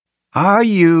Are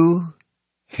you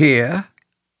here?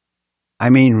 I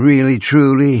mean, really,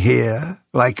 truly here?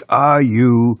 Like, are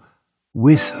you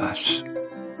with us?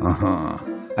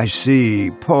 I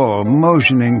see Paul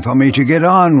motioning for me to get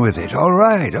on with it. All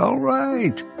right.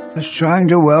 Just trying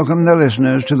to welcome the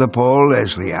listeners to the Paul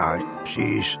Leslie Hour.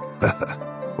 Jeez.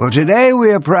 Well, today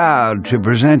we are proud to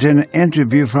present an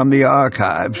interview from the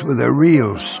archives with a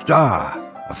real star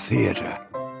of theater.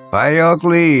 Baayork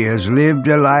Lee has lived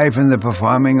a life in the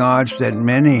performing arts that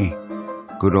many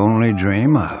could only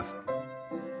dream of.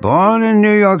 Born in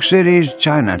New York City's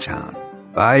Chinatown,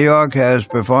 Baayork has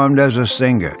performed as a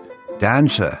singer,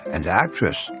 dancer, and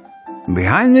actress.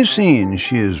 Behind the scenes,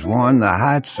 she has worn the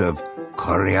hats of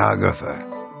choreographer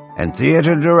and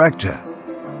theater director.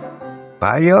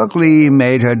 Baayork Lee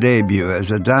made her debut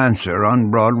as a dancer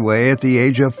on Broadway at the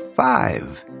age of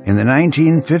 5 in the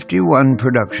 1951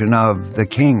 production of The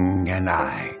King and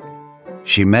I.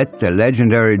 She met the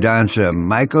legendary dancer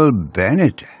Michael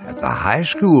Bennett at the High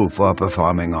School for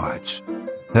Performing Arts.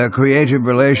 Her creative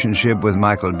relationship with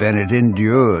Michael Bennett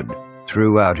endured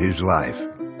throughout his life.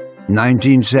 In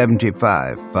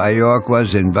 1975, Baayork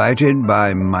was invited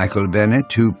by Michael Bennett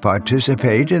to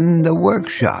participate in the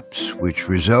workshops, which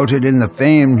resulted in the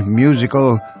famed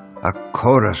musical A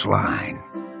Chorus Line,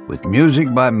 with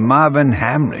music by Marvin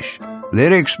Hamlish,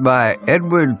 lyrics by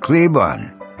Edward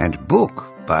Cleburne, and book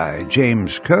by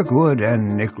James Kirkwood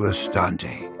and Nicholas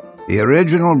Dante. The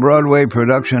original Broadway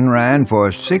production ran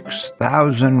for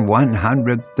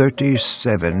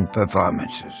 6,137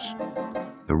 performances.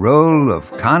 The role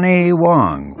of Connie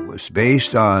Wong was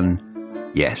based on,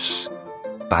 yes,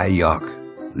 Baayork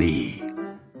Lee.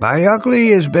 Baayork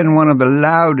Lee has been one of the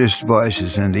loudest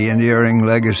voices in the enduring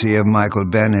legacy of Michael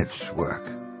Bennett's work.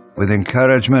 With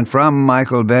encouragement from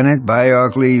Michael Bennett,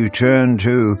 Baayork Lee turned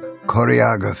to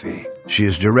choreography. She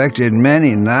has directed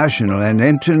many national and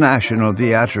international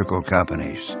theatrical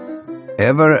companies.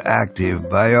 Ever active,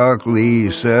 Baayork Lee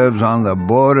serves on the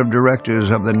board of directors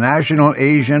of the National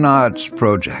Asian Arts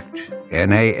Project,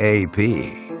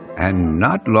 NAAP. And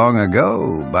not long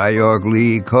ago, Baayork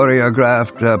Lee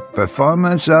choreographed a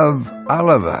performance of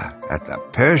Oliver at the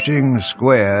Pershing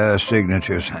Square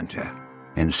Signature Center.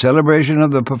 In celebration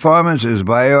of the performances,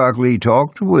 Baayork Lee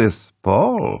talked with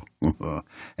Paul.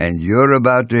 And you're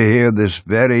about to hear this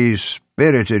very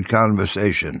spirited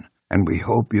conversation, and we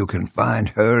hope you can find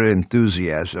her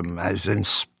enthusiasm as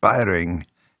inspiring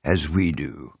as we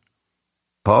do.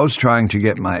 Paul's trying to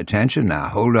get my attention now.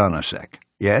 Hold on a sec.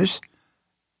 Yes?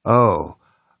 Oh,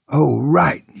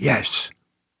 right, yes.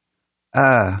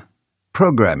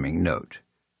 Programming note.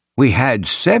 We had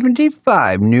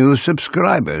 75 new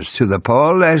subscribers to the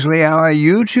Paul Leslie Hour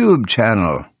YouTube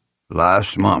channel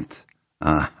last month.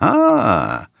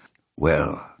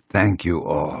 Well, thank you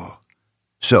all.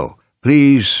 So,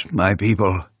 please, my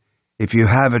people, if you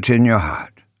have it in your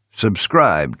heart,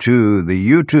 subscribe to the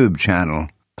YouTube channel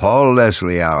Paul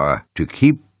Leslie Hour to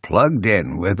keep plugged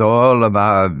in with all of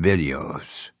our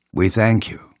videos. We thank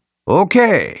you.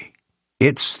 Okay,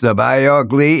 it's the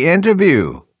Baayork Lee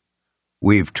interview.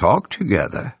 We've talked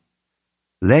together.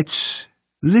 Let's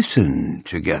listen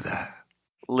together.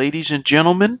 Ladies and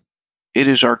gentlemen, it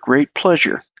is our great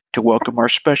pleasure to welcome our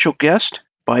special guest,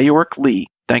 Baayork Lee.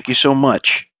 Thank you so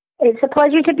much. It's a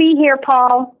pleasure to be here,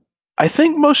 Paul. I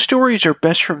think most stories are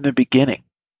best from the beginning.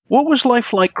 What was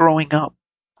life like growing up?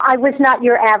 I was not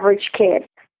your average kid.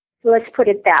 Let's put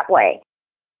it that way.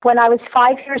 When I was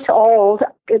 5 years old,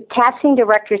 the casting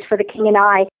directors for The King and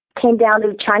I came down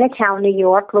to Chinatown, New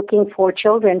York, looking for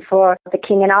children for The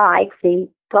King and I, the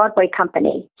Broadway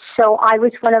company. So I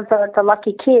was one of the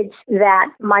lucky kids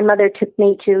that my mother took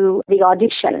me to the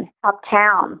audition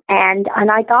uptown, and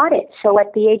I got it. So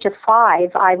at the age of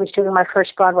 5, I was doing my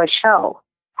first Broadway show.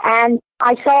 And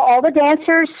I saw all the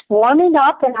dancers warming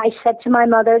up, and I said to my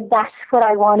mother, that's what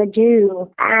I want to do.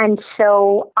 And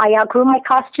so I outgrew my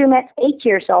costume at 8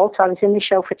 years old, so I was in the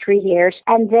show for 3 years.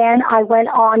 And then I went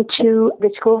on to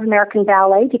the School of American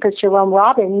Ballet because Jerome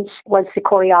Robbins was the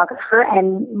choreographer,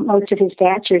 and most of his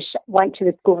dancers went to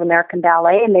the School of American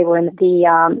Ballet, and they were in the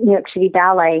New York City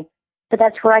Ballet. But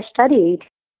that's where I studied.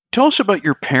 Tell us about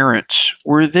your parents.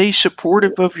 Were they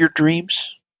supportive of your dreams?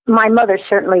 My mother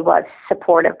certainly was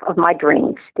supportive of my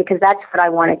dreams because that's what I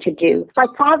wanted to do. My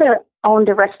father owned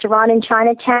a restaurant in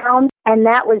Chinatown, and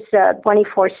that was a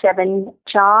 24/7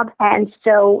 job. And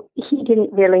so he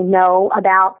didn't really know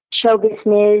about show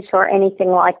business or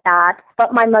anything like that.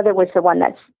 But my mother was the one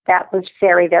that was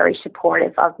very, very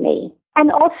supportive of me.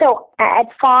 And also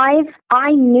at 5,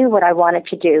 I knew what I wanted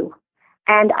to do,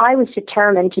 and I was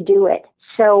determined to do it.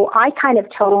 So I kind of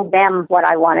told them what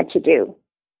I wanted to do.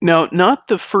 Now, not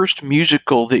the first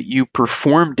musical that you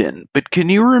performed in, but can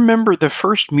you remember the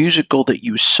first musical that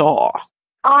you saw?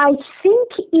 I think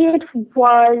it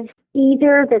was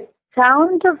either The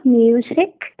Sound of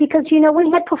Music, because,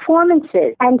 we had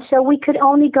performances, and so we could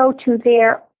only go to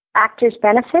their actors'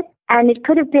 benefit, and it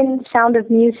could have been Sound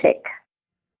of Music.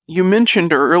 You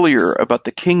mentioned earlier about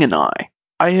The King and I.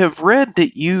 I have read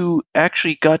that you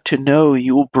actually got to know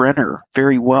Yul Brynner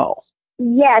very well.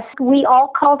 Yes, we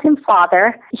all called him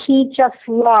Father. He just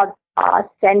loved us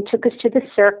and took us to the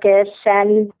circus,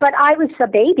 but I was a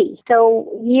baby.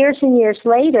 So years and years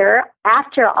later,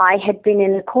 after I had been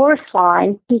in the chorus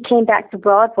line, he came back to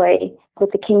Broadway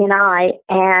with The King and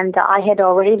I had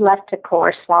already left the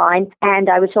chorus line, and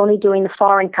I was only doing the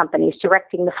foreign companies,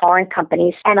 directing the foreign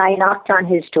companies, and I knocked on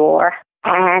his door.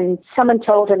 And someone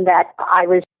told him that I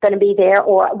was going to be there,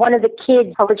 or one of the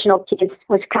kids, original kids,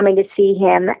 was coming to see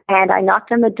him. And I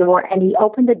knocked on the door, and he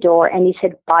opened the door, and he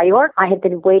said, "Baayork, I have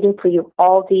been waiting for you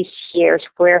all these years.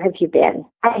 Where have you been?"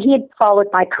 And he had followed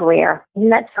my career. Isn't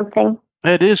that something?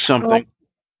 That is something.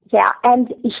 Yeah,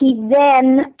 and he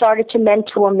then started to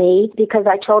mentor me because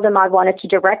I told him I wanted to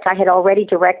direct. I had already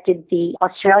directed the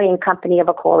Australian company of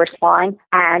A Chorus Line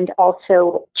and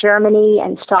also Germany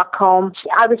and Stockholm.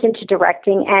 I was into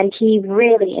directing, and he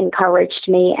really encouraged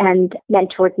me and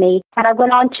mentored me. And I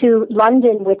went on to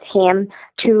London with him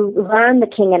to learn The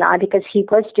King and I because he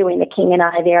was doing The King and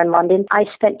I there in London. I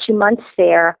spent 2 months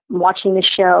there watching the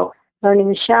show, learning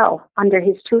the show under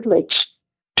his tutelage.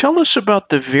 Tell us about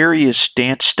the various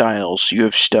dance styles you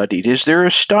have studied. Is there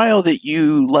a style that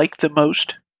you like the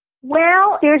most?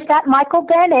 Well, there's that Michael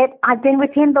Bennett. I've been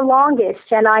with him the longest,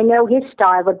 and I know his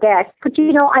style the best. But,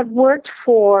 I've worked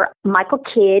for Michael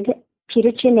Kidd,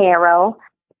 Peter Gennaro,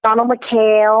 Donald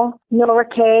McHale, Nora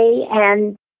Kay,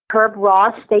 and Herb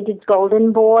Ross. They did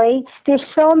Golden Boy. There's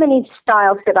so many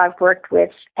styles that I've worked with,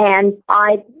 and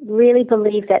I really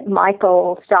believe that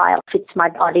Michael's style fits my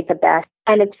body the best.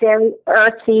 And it's very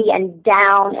earthy and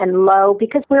down and low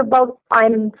because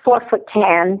I'm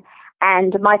 4'10",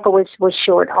 and Michael was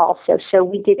short also. So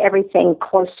we did everything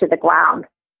close to the ground.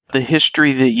 The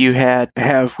history that you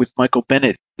have with Michael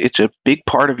Bennett, it's a big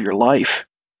part of your life.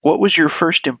 What was your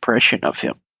first impression of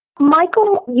him?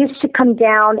 Michael used to come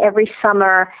down every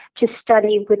summer to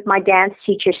study with my dance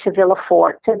teacher, Sevilla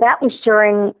Fort. So that was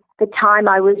during the time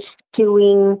I was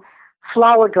doing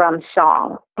Flower Drum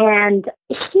Song. And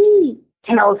he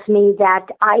tells me that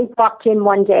I walked in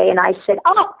one day and I said,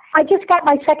 "Oh, I just got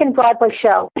my second Broadway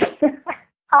show." And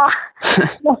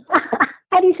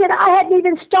he said, "I hadn't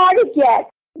even started yet."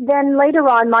 Then later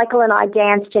on, Michael and I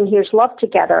danced in Here's Love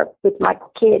together with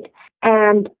Michael Kidd.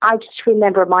 And I just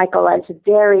remember Michael as a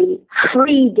very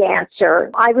free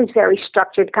dancer. I was very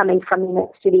structured coming from the New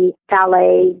York City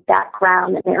ballet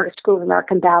background, the School of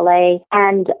American Ballet,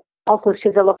 and also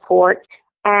Sevilla Fort.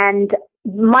 And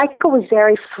Michael was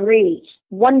very free,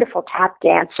 wonderful tap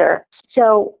dancer.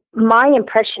 So my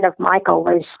impression of Michael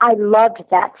was I loved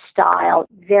that style,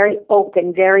 very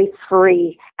open, very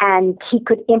free, and he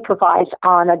could improvise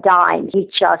on a dime.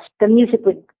 The music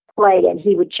would play and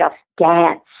he would just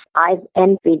dance. I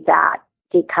envied that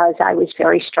because I was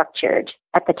very structured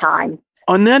at the time.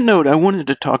 On that note, I wanted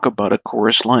to talk about A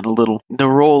Chorus Line a little. The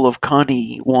role of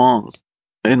Connie Wong,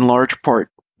 in large part,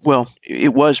 well,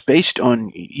 it was based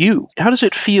on you. How does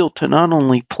it feel to not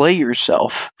only play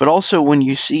yourself, but also when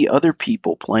you see other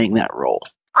people playing that role?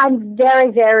 I'm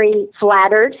very, very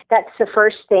flattered. That's the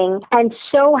first thing. And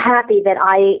so happy that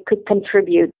I could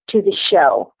contribute to the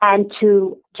show and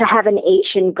to have an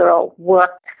Asian girl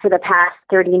work for the past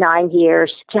 39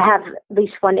 years, to have at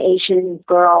least one Asian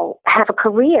girl have a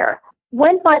career.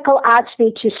 When Michael asked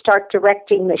me to start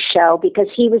directing the show, because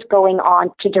he was going on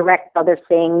to direct other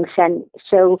things, and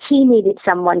so he needed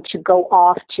someone to go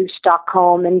off to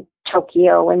Stockholm and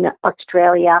Tokyo and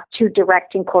Australia to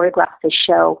direct and choreograph the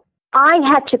show, I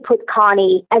had to put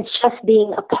Connie as just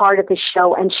being a part of the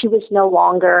show, and she was no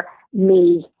longer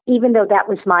me, even though that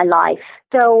was my life.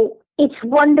 So it's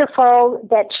wonderful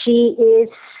that she is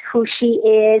who she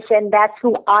is, and that's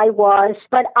who I was.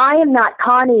 But I am not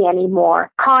Connie anymore.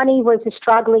 Connie was a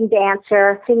struggling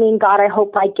dancer singing God, I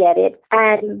Hope I Get It.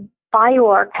 And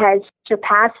Baayork has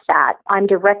surpassed that. I'm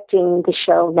directing the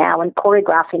show now and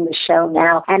choreographing the show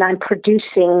now, and I'm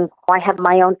producing. I have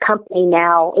my own company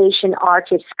now, Asian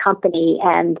Artists Company,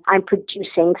 and I'm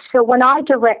producing. So when I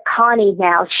direct Connie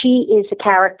now, she is a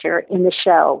character in the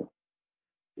show.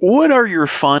 What are your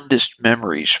fondest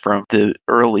memories from the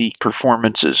early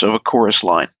performances of A Chorus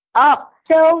Line? Oh,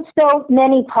 So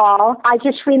many, Paul. I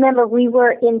just remember we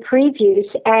were in previews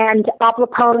and Bob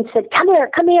Lapone said, come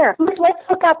here. Let's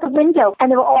look out the window.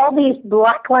 And there were all these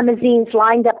black limousines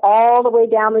lined up all the way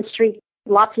down the street,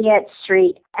 Lafayette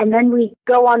Street. And then we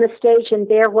go on the stage and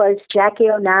there was Jackie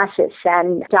Onassis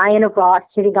and Diana Ross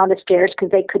sitting on the stairs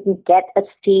because they couldn't get a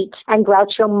seat. And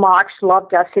Groucho Marx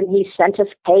loved us and he sent us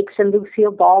cakes and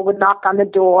Lucille Ball would knock on the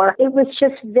door. It was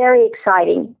just very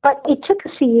exciting. But it took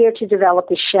us a year to develop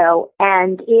the show.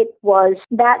 And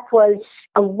that was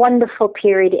a wonderful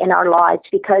period in our lives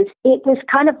because it was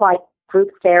kind of like group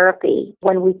therapy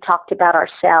when we talked about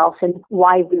ourselves and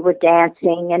why we were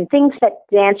dancing and things that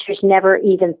dancers never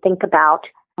even think about.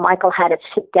 Michael had us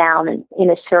sit down in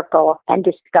a circle and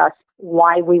discuss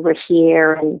why we were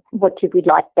here and what did we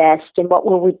like best and what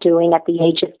were we doing at the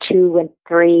age of 2 and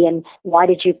 3 and why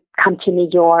did you come to New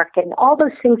York and all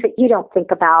those things that you don't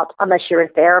think about unless you're in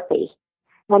therapy.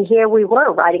 And here we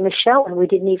were writing a show and we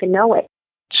didn't even know it.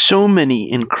 So many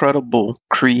incredible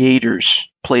creators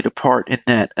played a part in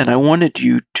that, and I wanted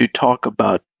you to talk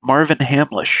about Marvin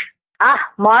Hamlish.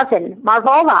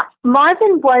 Marvola.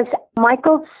 Marvin was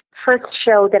Michael's first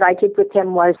show that I did with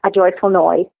him was A Joyful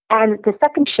Noise. And the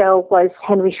second show was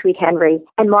Henry Sweet Henry.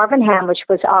 And Marvin Hamlish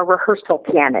was our rehearsal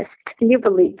pianist. Can you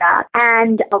believe that?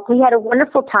 And we had a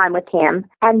wonderful time with him.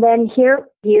 And then here,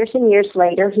 years and years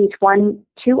later, he's won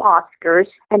 2 Oscars.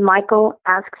 And Michael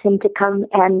asks him to come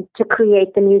and to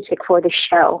create the music for the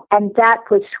show. And that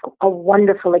was a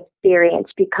wonderful experience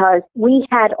because we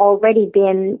had already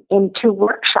been in 2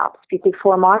 workshops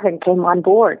before Marvin came on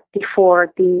board,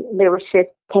 before the lyricist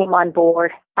came on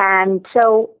board. And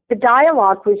so the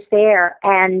dialogue was there.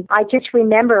 And I just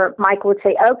remember Michael would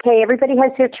say, okay, everybody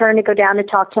has their turn to go down and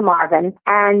talk to Marvin.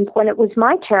 And when it was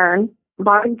my turn,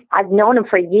 Marvin, I've known him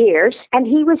for years, and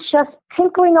he was just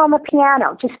tinkling on the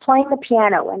piano, just playing the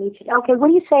piano. And he said, okay, what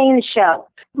do you say in the show?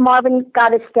 Marvin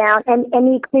got us down,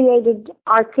 and he created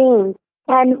our theme.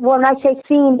 And when I say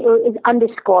theme, it is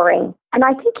underscoring. And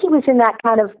I think he was in that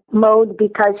kind of mode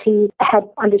because he had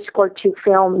underscored 2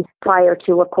 films prior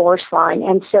to A Chorus Line.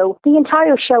 And so the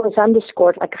entire show is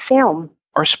underscored like a film.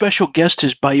 Our special guest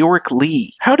is Baayork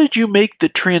Lee. How did you make the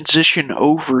transition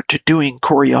over to doing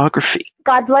choreography?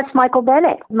 God bless Michael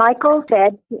Bennett. Michael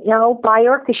said,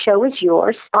 Baayork, the show is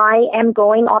yours. I am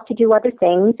going off to do other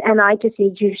things, and I just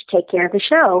need you to take care of the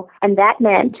show. And that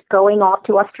meant going off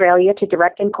to Australia to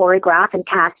direct and choreograph and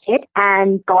cast it,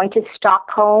 and going to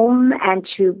Stockholm and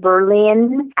to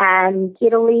Berlin and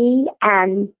Italy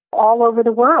and all over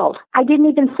the world. I didn't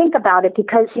even think about it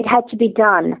because it had to be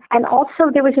done. And also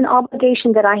there was an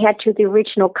obligation that I had to the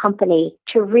original company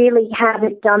to really have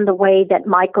it done the way that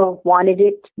Michael wanted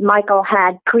it. Michael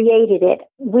had created it.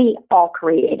 We all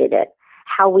created it.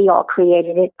 How we all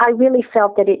created it. I really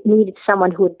felt that it needed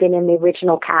someone who had been in the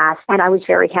original cast, and I was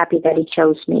very happy that he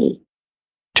chose me.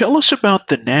 Tell us about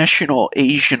the National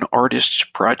Asian Artists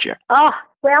Project.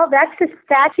 Well, that's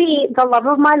the love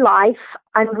of my life.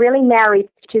 I'm really married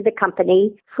to the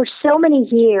company. For so many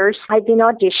years, I've been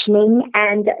auditioning,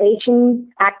 and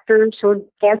Asian actors or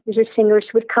dancers or singers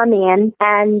would come in.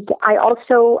 And I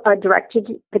also directed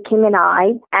The King and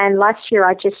I. And last year,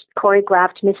 I just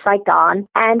choreographed Miss Saigon.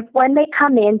 And when they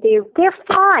come in, they're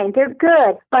fine. They're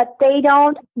good. But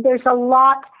there's a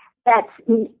lot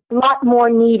more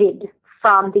needed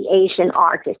from the Asian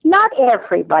artists. Not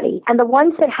everybody. And the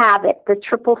ones that have it, the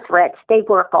triple threats, they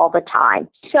work all the time.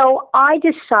 So I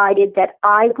decided that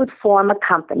I would form a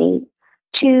company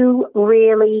to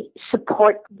really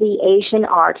support the Asian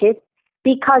artists.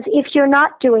 Because if you're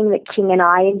not doing The King and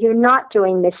I and you're not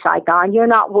doing Miss Saigon, you're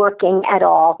not working at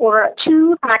all. Or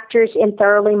 2 actors in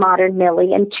Thoroughly Modern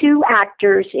Millie and 2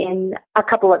 actors in a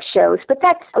couple of shows. But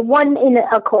that's one in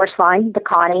A Chorus Line, the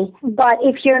Connie. But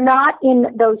if you're not in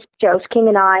those shows, King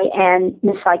and I and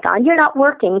Miss Saigon, you're not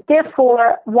working.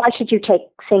 Therefore, why should you take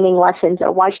singing lessons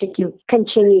or why should you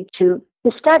continue to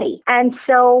study? And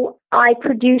so I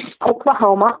produced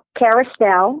Oklahoma,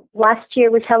 Carousel. Last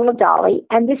year was Hello Dolly,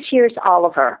 and this year's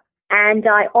Oliver. And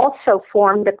I also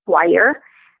formed a choir.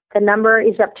 The number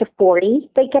is up to 40.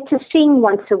 They get to sing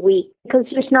once a week because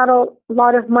there's not a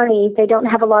lot of money. They don't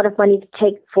have a lot of money to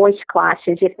take voice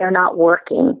classes if they're not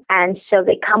working. And so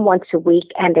they come once a week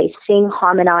and they sing,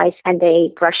 harmonize, and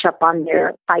they brush up on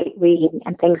their sight reading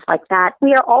and things like that.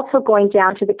 We are also going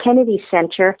down to the Kennedy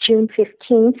Center June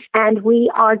 15th, and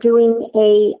we are doing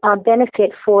a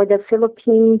benefit for the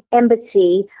Philippine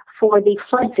Embassy for the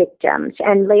flood victims,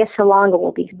 and Lea Salonga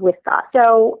will be with us.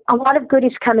 So a lot of good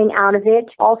is coming out of it.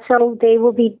 Also, they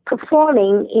will be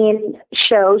performing in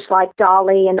shows like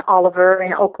Dolly and Oliver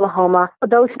and Oklahoma,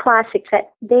 those classics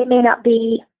that they may not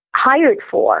be hired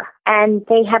for, and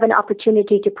they have an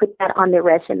opportunity to put that on their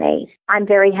resumes. I'm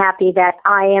very happy that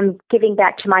I am giving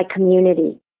back to my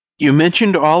community. You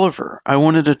mentioned Oliver. I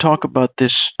wanted to talk about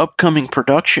this upcoming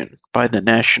production by the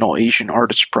National Asian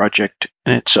Artists Project,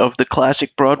 and it's of the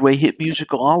classic Broadway hit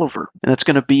musical Oliver. And it's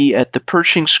going to be at the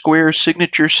Pershing Square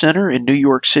Signature Center in New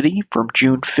York City from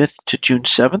June 5th to June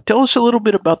 7th. Tell us a little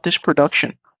bit about this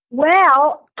production.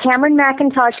 Well, Cameron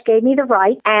McIntosh gave me the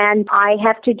right, and I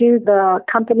have to do the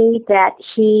company that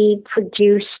he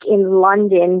produced in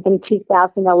London in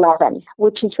 2011,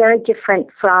 which is very different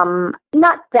from,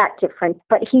 not that different,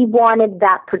 but he wanted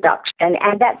that production,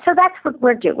 and so that's what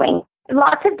we're doing.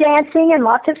 Lots of dancing and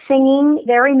lots of singing,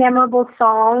 very memorable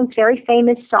songs, very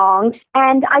famous songs,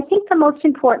 and I think the most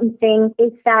important thing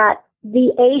is that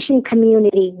the Asian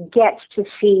community gets to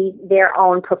see their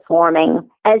own performing,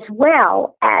 as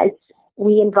well as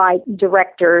we invite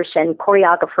directors and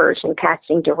choreographers and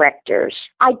casting directors.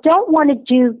 I don't want to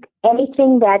do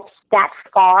anything that's that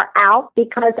far out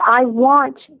because I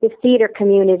want the theater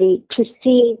community to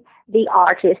see the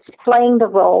artists playing the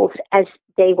roles as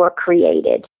they were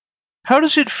created. How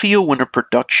does it feel when a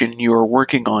production you're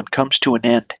working on comes to an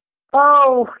end?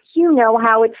 Oh, you know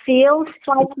how it feels.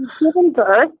 Like you've given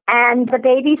birth and the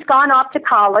baby's gone off to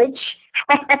college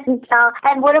and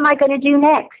what am I going to do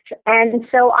next? And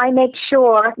so I make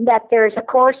sure that there's a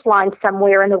chorus line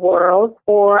somewhere in the world,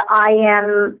 or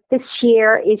this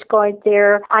year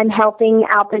I'm helping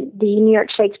out the New York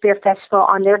Shakespeare Festival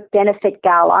on their benefit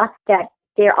gala that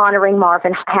they're honoring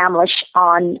Marvin Hamlish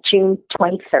on June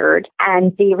 23rd.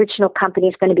 And the original company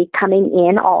is going to be coming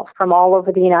in from all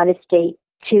over the United States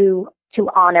to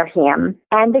honor him.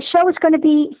 And the show is going to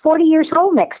be 40 years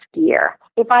old next year.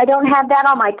 If I don't have that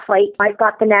on my plate, I've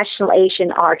got the National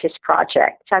Asian Artists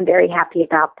Project. So I'm very happy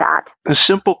about that. A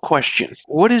simple question.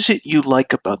 What is it you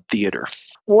like about theater?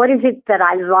 What is it that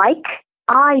I like?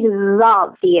 I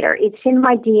love theater. It's in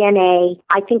my DNA.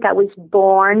 I think I was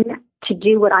born to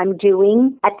do what I'm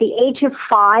doing. At the age of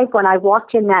 5, when I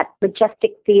walked in that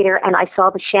majestic theater and I saw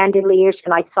the chandeliers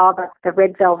and I saw the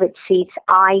red velvet seats,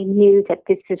 I knew that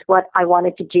this is what I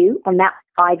wanted to do, and that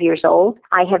 5 years old.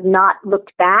 I have not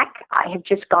looked back. I have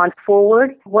just gone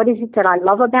forward. What is it that I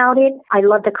love about it? I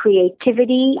love the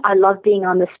creativity. I love being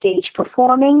on the stage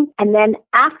performing. And then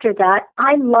after that,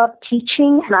 I love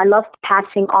teaching and I love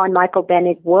passing on Michael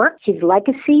Bennett's work, his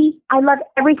legacy. I love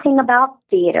everything about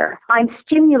theater. I'm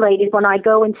stimulated when I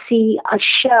go and see a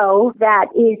show that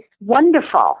is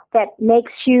wonderful, that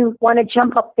makes you want to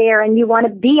jump up there and you want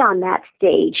to be on that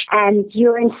stage and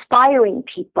you're inspiring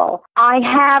people. I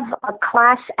have a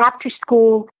class after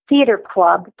school theater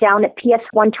club down at PS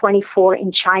 124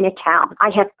 in Chinatown. I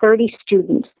have 30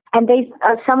 students. And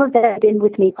some of them have been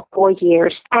with me for 4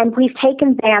 years. And we've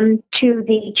taken them to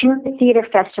the Junior Theater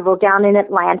Festival down in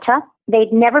Atlanta.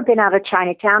 They'd never been out of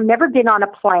Chinatown, never been on a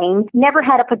plane, never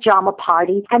had a pajama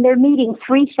party, and they're meeting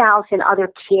 3,000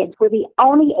 other kids. We're the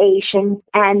only Asians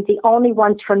and the only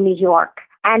ones from New York.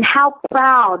 And how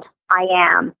proud I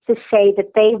am to say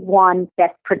that they won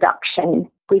Best Production.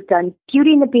 We've done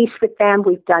Beauty and the Beast with them.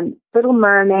 We've done Little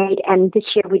Mermaid. And this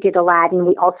year we did Aladdin.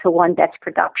 We also won Best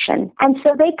Production. And so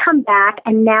they come back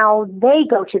and now they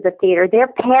go to the theater. Their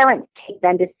parents take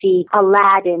them to see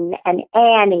Aladdin and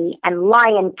Annie and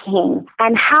Lion King.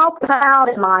 And how proud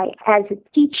am I as a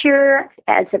teacher,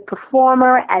 as a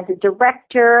performer, as a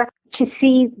director to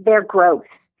see their growth.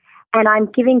 And I'm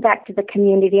giving back to the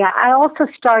community. I also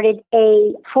started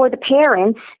for the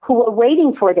parents who were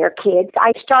waiting for their kids,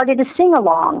 I started a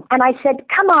sing-along. And I said,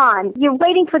 come on, you're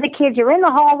waiting for the kids, you're in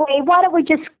the hallway, why don't we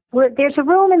there's a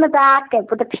room in the back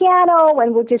with a piano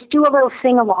and we'll just do a little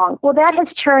sing-along. Well, that has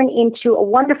turned into a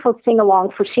wonderful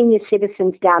sing-along for senior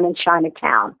citizens down in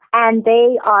Chinatown. And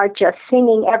they are just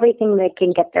singing everything they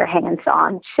can get their hands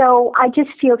on. So I just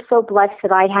feel so blessed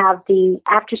that I have the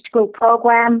after-school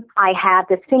program. I have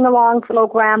the sing-along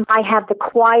program. I have the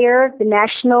choir, the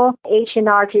National Asian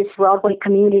Artists Broadway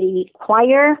Community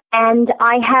Choir. And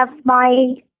I have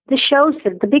the shows,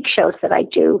 the big shows that I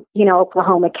do,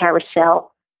 Oklahoma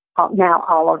Carousel, now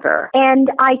Oliver.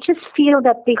 And I just feel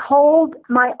that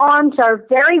my arms are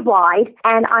very wide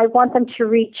and I want them to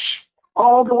reach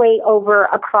all the way over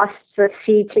across the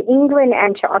sea to England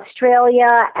and to Australia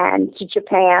and to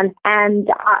Japan. And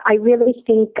I really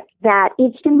think that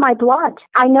it's in my blood.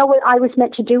 I know I was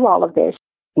meant to do all of this.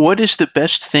 What is the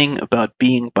best thing about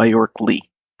being Baayork Lee?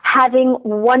 Having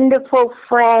wonderful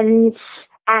friends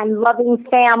and loving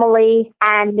family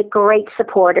and great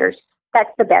supporters. That's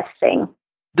the best thing.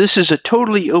 This is a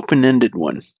totally open-ended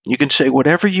one. You can say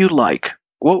whatever you like.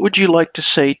 what would you like to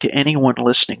say to anyone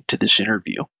listening to this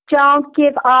interview? Don't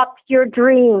give up your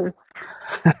dream.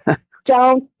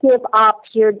 Don't give up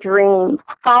your dream.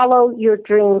 Follow your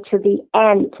dream to the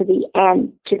end, to the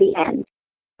end, to the end.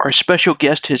 Our special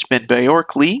guest has been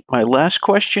Baayork Lee. My last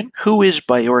question, who is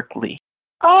Baayork Lee?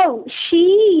 Oh,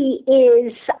 she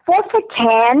is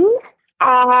 4'10"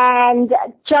 and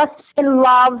just in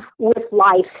love with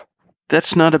life.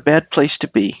 That's not a bad place to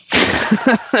be.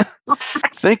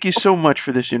 Thank you so much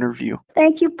for this interview.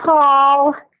 Thank you,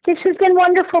 Paul. This has been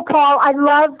wonderful, Paul. I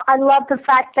love the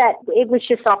fact that it was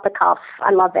just off the cuff.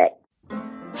 I love it.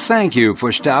 Thank you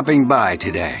for stopping by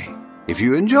today. If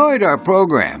you enjoyed our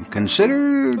program,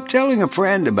 consider telling a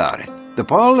friend about it. The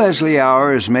Paul Leslie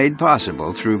Hour is made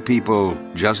possible through people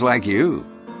just like you.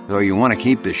 So you want to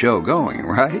keep the show going,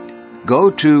 right? Go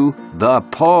to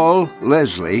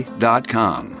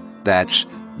thepaulleslie.com. That's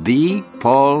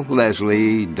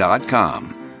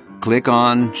thepaulleslie.com. Click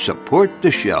on Support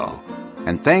the Show.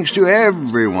 And thanks to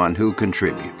everyone who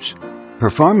contributes.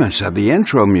 Performance of the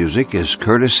intro music is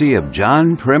courtesy of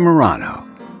John Primorano,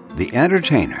 The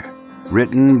Entertainer,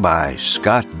 written by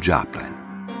Scott Joplin.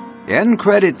 End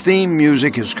credit theme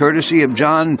music is courtesy of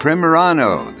John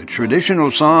Primorano, the traditional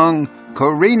song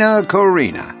Corina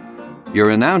Corina.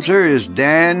 Your announcer is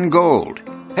Dan Gold.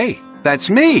 Hey, that's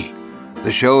me.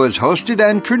 The show is hosted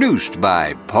and produced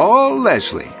by Paul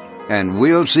Leslie. And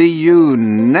we'll see you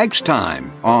next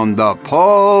time on the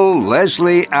Paul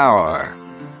Leslie Hour.